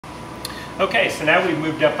Okay, so now we've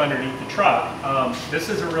moved up underneath the truck. This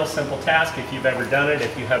is a real simple task if you've ever done it.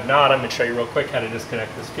 If you have not, I'm going to show you real quick how to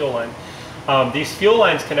disconnect this fuel line. These fuel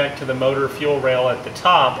lines connect to the motor fuel rail at the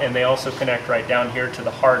top, and they also connect right down here to the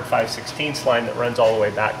hard 5/16 line that runs all the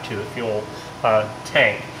way back to the fuel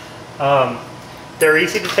tank. They're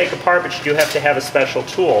easy to take apart, but you do have to have a special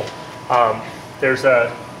tool. There's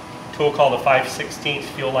a tool called a 5/16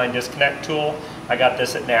 fuel line disconnect tool. I got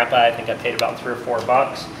this at Napa. I think I paid about $3 or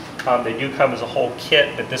 $4. They do come as a whole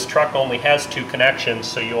kit, but this truck only has 2 connections,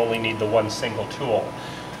 so you only need the one single tool.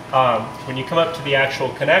 When you come up to the actual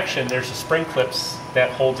connection, there's a spring clips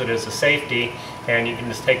that holds it as a safety, and you can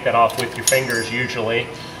just take that off with your fingers usually.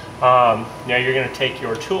 Now you're going to take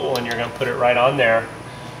your tool and you're going to put it right on there,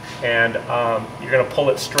 and you're going to pull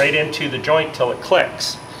it straight into the joint till it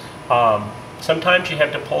clicks. Sometimes you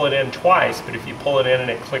have to pull it in twice, but if you pull it in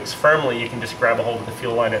and it clicks firmly, you can just grab a hold of the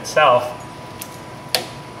fuel line itself.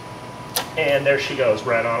 And there she goes,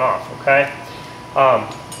 right on off, okay?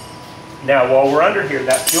 Now, while we're under here,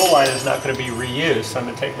 that fuel line is not going to be reused, so I'm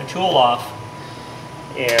going to take my tool off,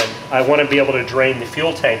 and I want to be able to drain the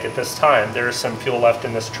fuel tank at this time. There is some fuel left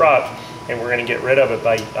in this truck, and we're going to get rid of it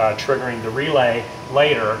by triggering the relay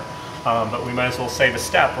later, but we might as well save a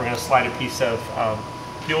step. We're going to slide a piece of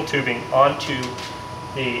fuel tubing onto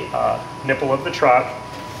the nipple of the truck,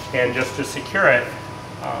 and just to secure it,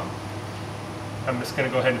 I'm just going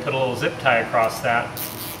to go ahead and put a little zip tie across that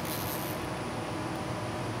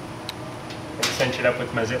and cinch it up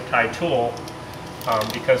with my zip tie tool,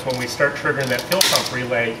 because when we start triggering that fuel pump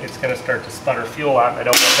relay, it's going to start to sputter fuel out, and I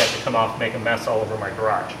don't want that to come off and make a mess all over my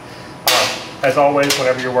garage. As always,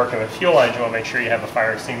 whenever you're working with fuel lines, you want to make sure you have a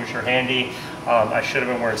fire extinguisher handy. I should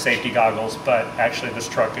have been wearing safety goggles, but actually this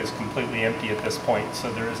truck is completely empty at this point,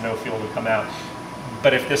 so there is no fuel to come out.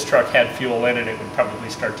 But if this truck had fuel in it, it would probably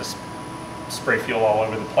start to spray fuel all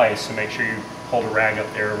over the place, so make sure you hold a rag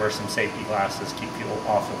up there or wear some safety glasses, keep fuel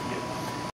off of you.